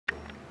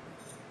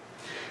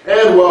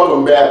And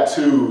welcome back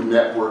to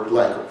Network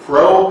Like a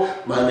Pro.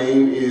 My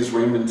name is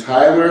Raymond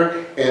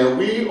Tyler, and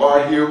we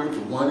are here with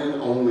the one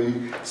and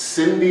only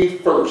Cindy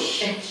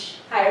Fertsch.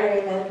 Hi,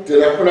 Raymond.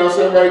 Did I pronounce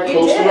that right? You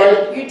Close did. to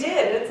right? You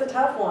did. It's a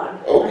tough one.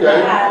 Okay.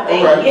 Yeah,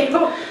 thank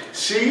you.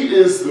 She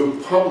is the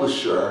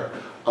publisher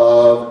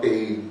of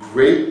a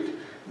great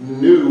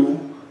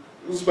new,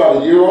 it's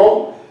about a year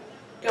old?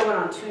 Going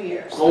on 2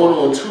 years. Going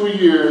on 2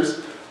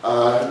 years,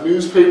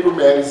 newspaper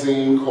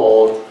magazine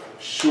called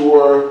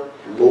Sure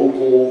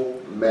Local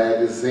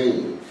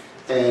Magazine.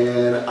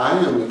 And I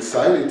am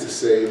excited to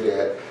say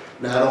that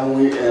not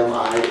only am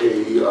I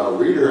a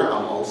reader,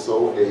 I'm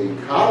also a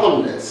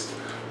columnist.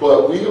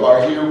 But we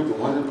are here with the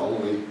one and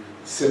only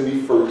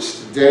Cindy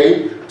Fertsch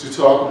today to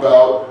talk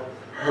about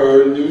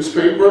her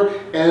newspaper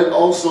and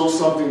also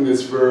something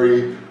that's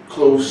very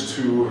close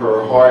to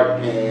her heart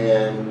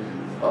and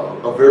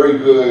a very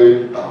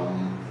good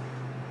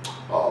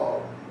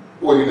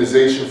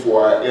organization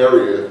for our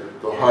area,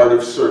 the Heart of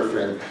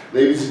Surfing.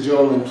 Ladies and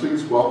gentlemen,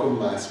 please welcome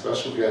my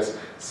special guest,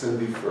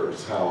 Cindy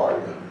Fertsch. How are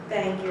you?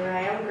 Thank you,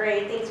 Ray. I'm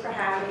great. Thanks for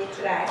having me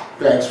today.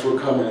 Thanks for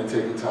coming and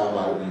taking time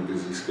out of your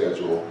busy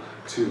schedule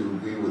to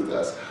be with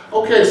us.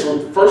 Okay, so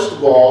first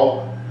of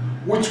all,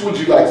 which would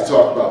you like to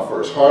talk about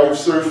first, Heart of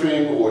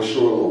Surfing or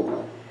Sure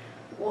Local?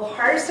 Well,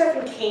 Heart of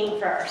Surfing came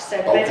first, so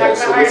can Okay, I talk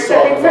so about Heart of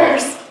Surfing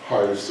first?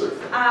 Heart of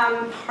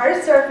Surfing. Heart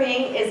of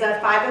Surfing is a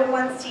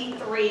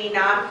 501c3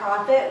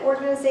 nonprofit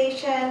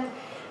organization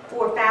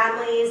for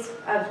families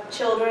of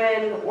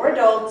children or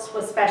adults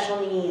with special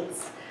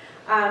needs.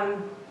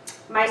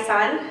 My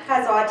son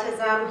has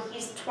autism.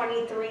 He's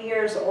 23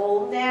 years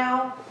old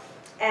now,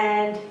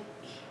 and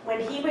when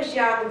he was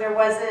young, there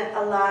wasn't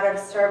a lot of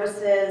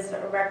services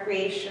or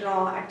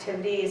recreational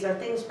activities or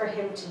things for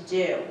him to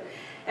do.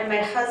 And my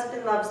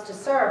husband loves to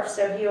surf,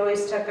 so he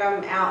always took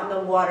him out in the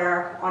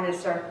water on his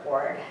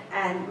surfboard.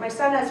 And my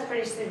son has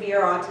pretty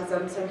severe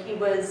autism, so he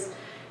was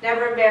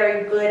never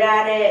very good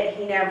at it.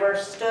 He never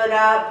stood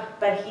up,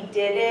 but he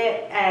did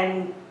it,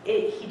 and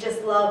he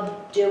just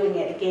loved doing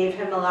it. It gave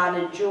him a lot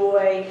of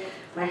joy.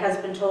 My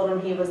husband told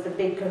him he was the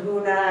big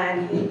kahuna,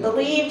 and he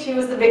believed he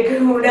was the big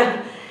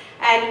kahuna.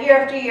 And year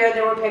after year,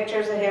 there were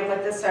pictures of him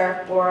with the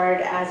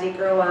surfboard as he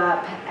grew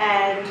up.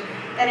 And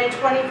then in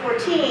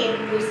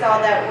 2014, we saw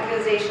that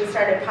organizations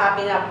started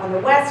popping up on the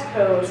West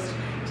Coast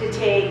to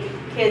take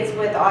kids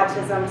with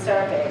autism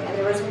surfing. And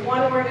there was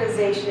one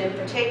organization in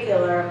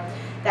particular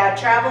that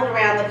traveled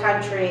around the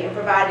country and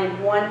provided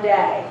one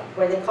day,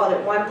 where they called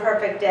it One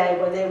Perfect Day,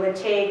 where they would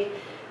take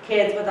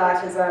kids with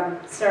autism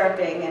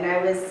surfing. And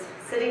I was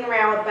sitting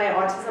around with my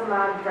autism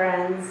mom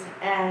friends,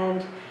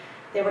 and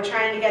they were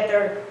trying to get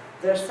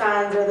their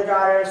sons or their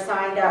daughters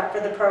signed up for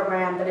the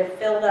program, but it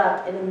filled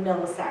up in a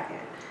millisecond.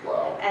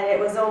 Wow. And it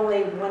was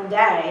only one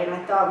day, and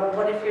I thought, well,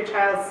 what if your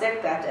child's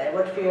sick that day?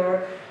 What if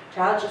your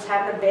child's just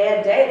having a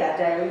bad day that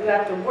day, or you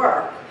have to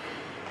work?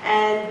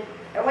 And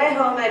I went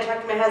home and I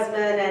talked to my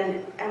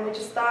husband, and we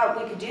just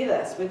thought we could do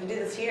this. We could do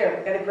this here.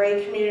 We've got a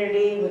great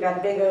community. We've got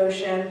a big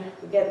ocean.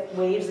 We get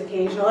waves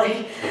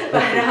occasionally.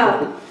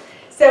 But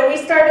so we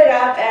started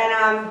up,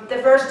 and the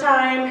first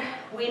time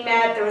we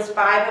met, there was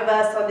 5 of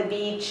us on the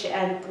beach,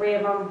 and 3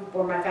 of them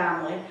were my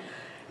family.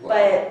 Wow.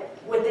 But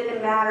within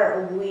a matter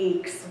of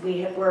weeks,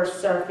 we were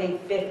surfing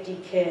 50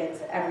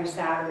 kids every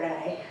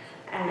Saturday.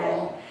 And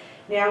wow.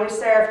 Now we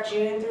surf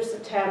June through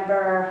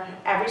September,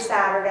 every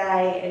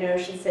Saturday in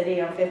Ocean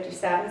City on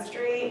 57th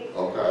Street.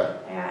 Okay.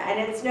 And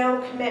it's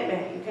no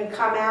commitment. You can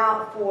come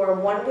out for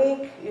 1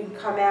 week, you can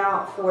come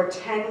out for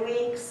 10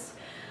 weeks.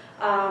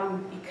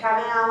 You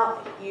come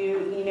out,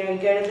 you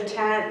go to the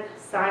tent,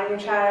 sign your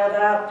child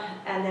up,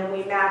 and then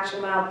we match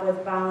them up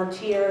with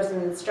volunteers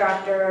and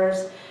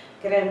instructors,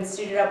 get them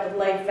suited up with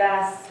life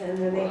vests, and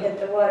then they hit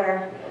the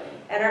water.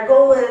 And our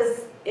goal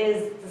is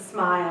the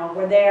smile.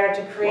 We're there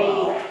to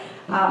create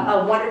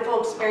a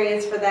wonderful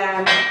experience for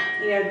them,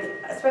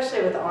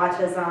 especially with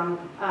autism.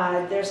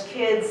 There's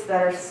kids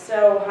that are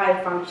so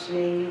high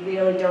functioning, you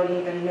really don't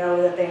even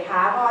know that they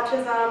have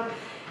autism.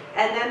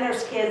 And then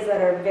there's kids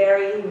that are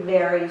very,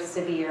 very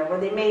severe, where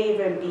they may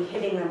even be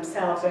hitting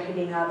themselves or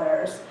hitting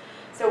others.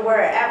 So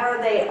wherever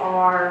they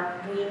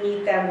are, we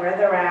meet them where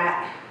they're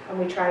at, and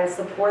we try to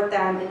support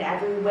them in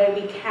every way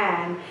we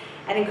can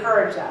and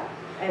encourage them,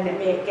 and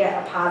make it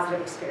a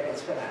positive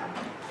experience for them.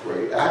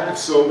 Great. I have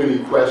so many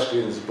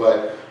questions,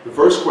 but the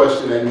first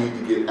question I need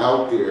to get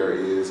out there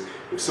is,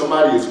 if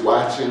somebody is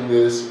watching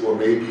this or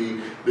maybe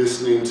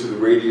listening to the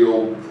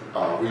radio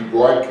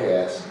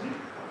rebroadcast,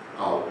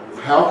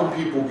 how can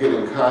people get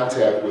in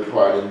contact with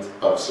Heart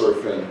of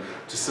Surfing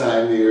to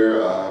sign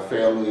their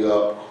family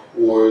up,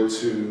 or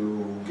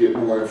to get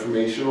more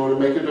information, or to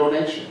make a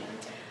donation?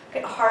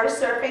 Okay,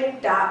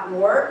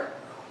 heartofsurfing.org,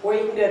 or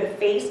you can go to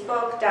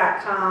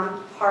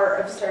facebook.com,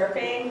 Heart of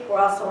Surfing. We're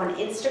also on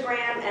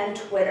Instagram and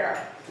Twitter.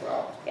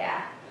 Wow.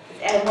 Yeah.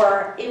 And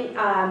we're in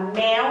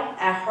mail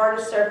at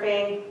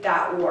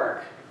heartofsurfing.org.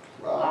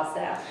 Wow.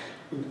 Also.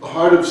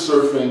 Heart of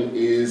Surfing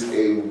is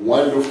a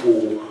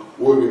wonderful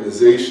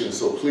organization,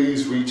 so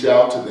please reach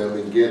out to them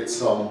and get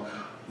some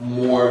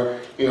more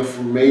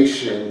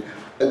information.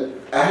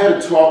 I had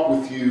a talk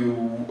with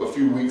you a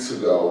few weeks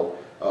ago,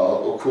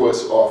 of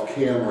course off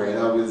camera, and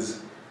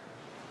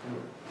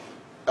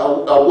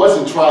I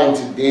wasn't trying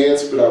to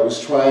dance, but I was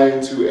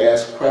trying to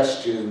ask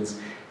questions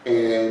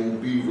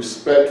and be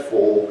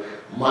respectful,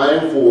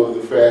 mindful of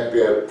the fact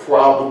that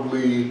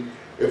probably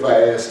if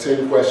I asked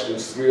 10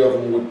 questions, 3 of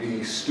them would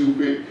be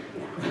stupid.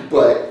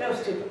 But no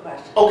stupid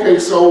questions. Okay,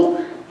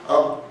 so,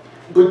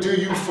 but do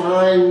you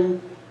find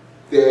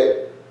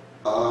that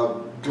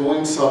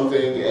doing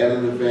something at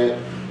an event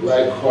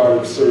like Heart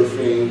of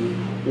Surfing,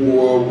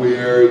 or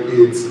where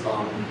it's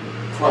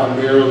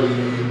primarily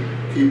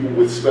people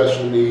with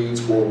special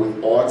needs or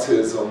with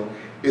autism,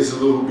 is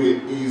a little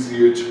bit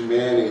easier to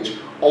manage,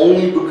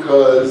 only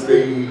because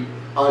they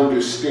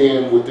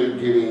understand what they're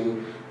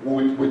getting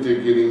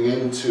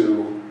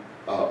into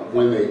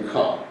when they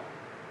come?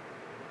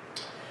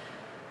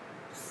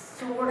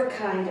 Sort of,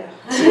 kind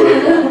of. Sort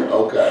of, kind of.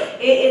 Okay.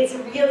 It's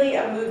really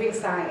a moving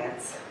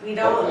science. We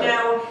don't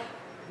know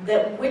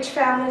which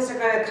families are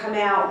going to come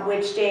out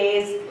which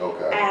days,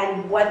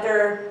 and what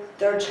their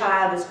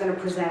child is going to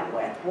present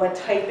with, what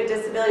type of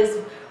disabilities.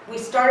 We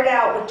started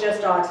out with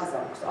just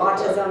autism.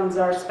 Autism's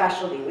our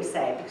specialty, we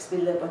say, because we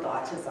live with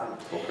autism.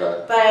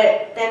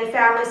 But then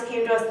families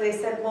came to us and they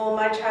said, well,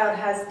 my child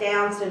has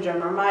Down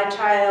syndrome, or my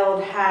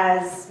child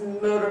has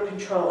motor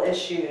control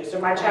issues, or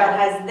my child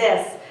has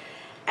this.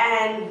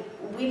 And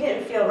we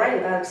didn't feel right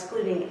about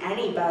excluding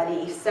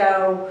anybody.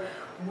 So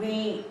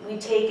we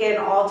take in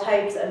all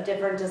types of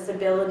different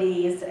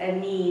disabilities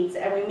and needs,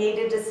 and we made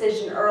a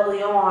decision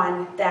early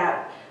on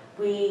that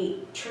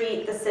we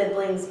treat the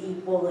siblings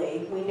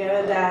equally. We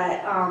know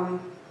that,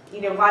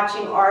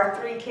 watching our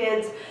 3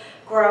 kids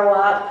grow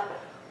up,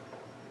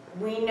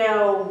 we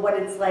know what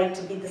it's like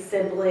to be the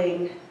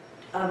sibling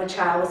of a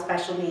child with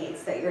special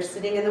needs, that you're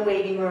sitting in the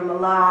waiting room a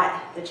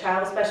lot, the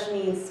child with special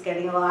needs is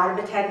getting a lot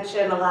of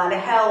attention, a lot of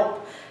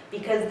help,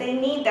 because they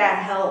need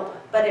that help,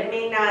 but it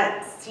may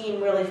not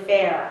seem really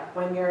fair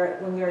when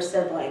you're a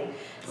sibling.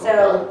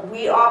 So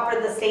we offer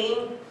the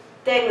same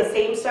thing, the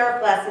same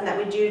surf lesson that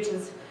we do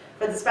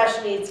for the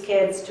special needs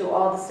kids to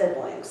all the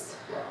siblings.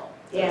 Wow,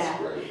 that's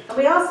great. And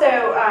we also,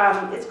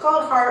 it's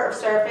called Heart of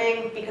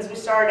Surfing because we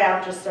started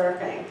out just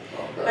surfing.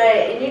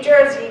 But in New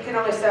Jersey, you can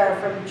only surf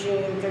from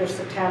June through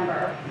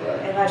September,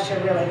 unless you're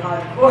really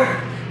hardcore,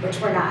 which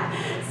we're not.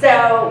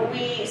 So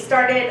we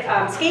started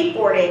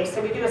skateboarding.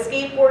 So we do a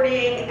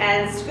skateboarding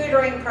and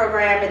scootering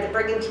program at the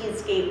Brigantine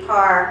Skate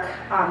Park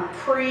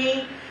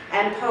pre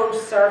and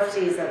post surf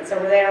season. So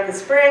we're there in the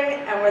spring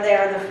and we're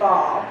there in the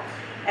fall.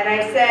 And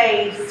I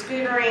say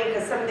scootering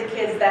because some of the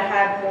kids that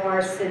have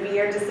more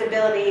severe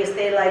disabilities,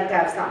 they like to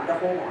have something to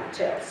hold on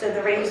to. So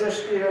the Razor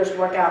scooters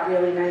work out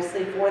really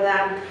nicely for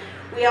them.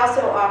 We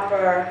also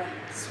offer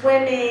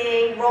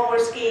swimming, roller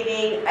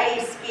skating,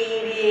 ice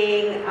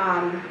skating,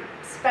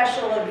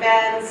 special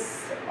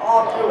events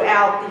all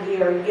throughout the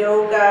year,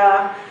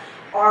 yoga,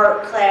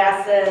 art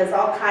classes,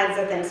 all kinds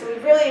of things. So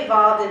we've really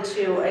evolved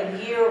into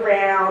a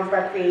year-round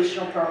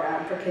recreational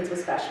program for kids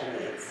with special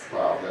needs.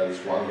 Wow, that is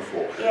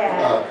wonderful.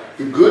 Yeah.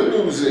 The good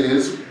news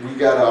is we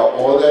got out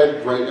all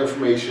that great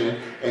information.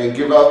 And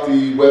give out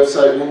the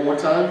website one more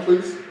time,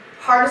 please.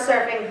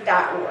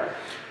 heartofsurfing.org.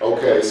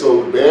 Okay,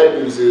 so the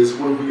bad news is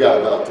we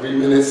got about 3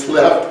 minutes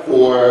left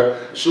for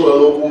Shore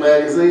Local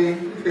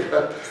Magazine.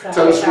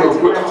 Tell us real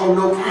quick. Oh,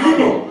 no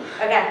problem.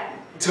 Okay.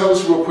 Tell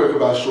us real quick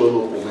about Shore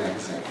Local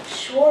Magazine.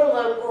 Shore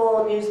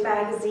Local News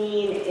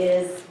Magazine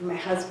is my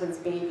husband's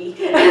baby.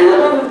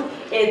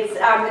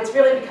 It's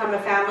really become a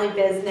family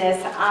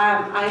business.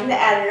 I'm the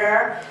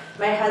editor.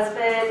 My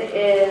husband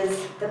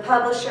is the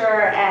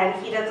publisher, and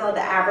he does all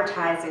the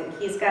advertising.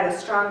 He's got a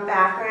strong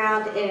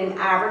background in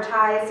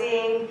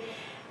advertising,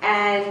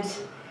 and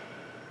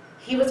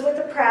he was with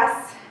the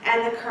press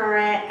and the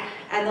Current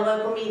and the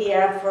local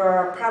media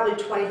for probably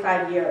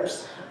 25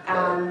 years.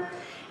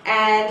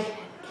 And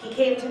he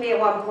came to me at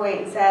one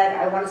point and said,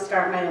 I want to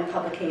start my own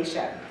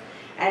publication.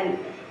 And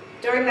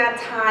during that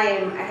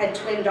time, I had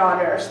twin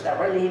daughters that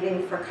were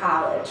leaving for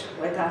college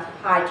with a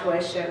high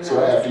tuition. So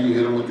after you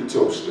hit him with the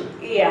toaster.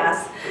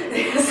 Yes.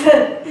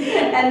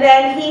 And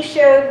then he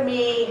showed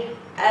me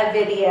a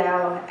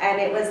video,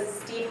 and it was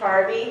Steve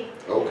Harvey,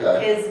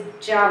 his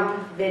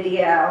jump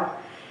video.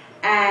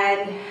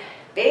 And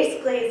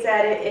basically he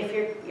said, if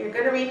you're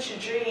going to reach your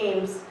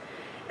dreams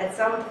at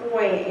some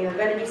point and you're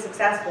going to be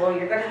successful,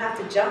 you're going to have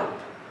to jump.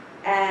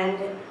 And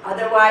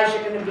otherwise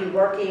you're going to be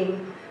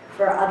working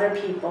for other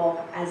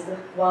people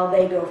while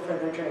they go for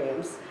their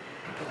dreams.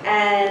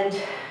 And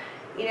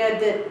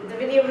the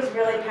video was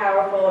really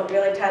powerful. It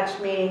really touched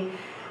me.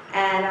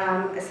 And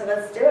I said,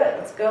 let's do it.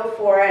 Let's go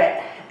for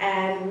it.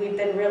 And we've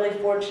been really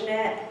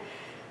fortunate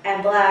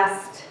and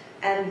blessed.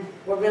 And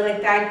we're really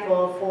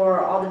thankful for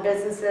all the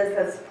businesses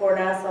that support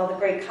us, all the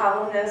great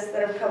columnists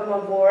that have come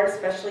on board,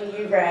 especially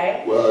you,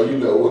 Ray. Well,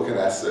 what can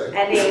I say?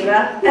 And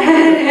Ava.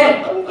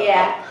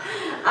 Yeah.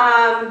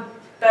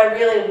 But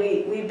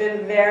really, we've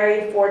been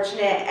very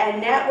fortunate,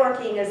 and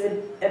networking is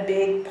a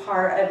big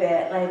part of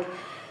it. Like,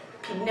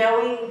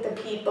 knowing the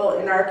people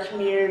in our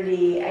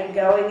community and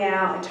going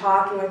out and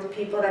talking with the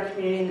people in our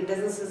community and the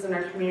businesses in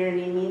our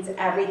community means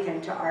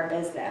everything to our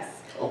business.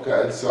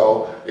 Okay,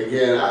 so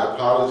again, I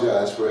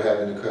apologize for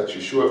having to cut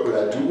you short, but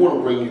I do want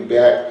to bring you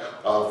back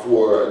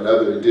for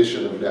another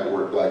edition of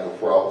Network Like a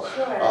Pro.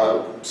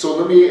 Sure. So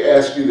let me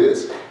ask you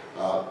this.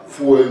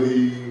 For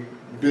the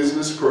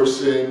business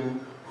person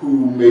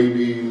who may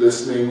be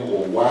listening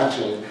or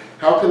watching,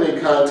 how can they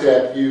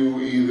contact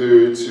you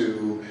either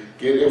to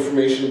get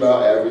information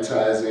about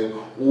advertising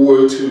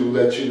or to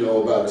let you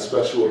know about a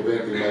special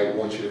event they might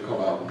want you to come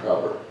out and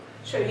cover?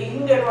 Sure, you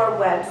can go to our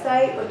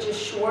website, which is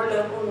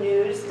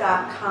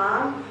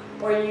shorelocalnews.com,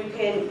 or you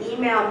can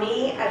email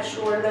me at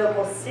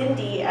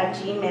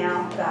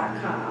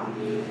shorelocalcindy@gmail.com.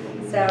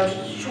 So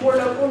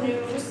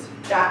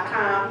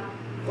shorelocalnews.com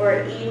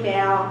or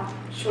email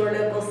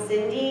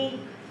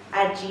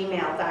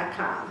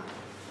shorelocalcindy@gmail.com.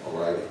 All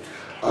righty.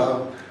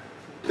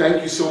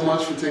 Thank you so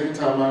much for taking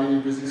time out of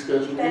your busy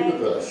schedule to be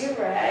with us. Thank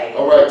you, Ray.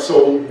 All right,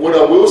 so what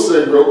I will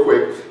say real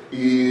quick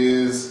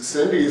is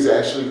Cindy is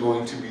actually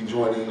going to be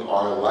joining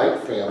our Light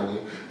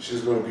family.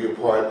 She's going to be a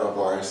part of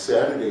our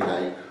Saturday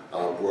night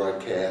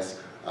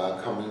broadcast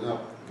coming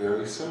up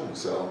very soon.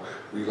 So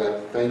we'd like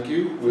to thank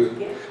you.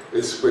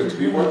 It's great to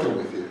be working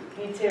with you.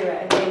 You too,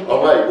 Ray. Thank you.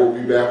 All right, we'll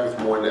be back with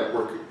more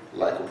Network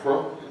Like a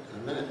Pro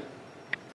in a minute.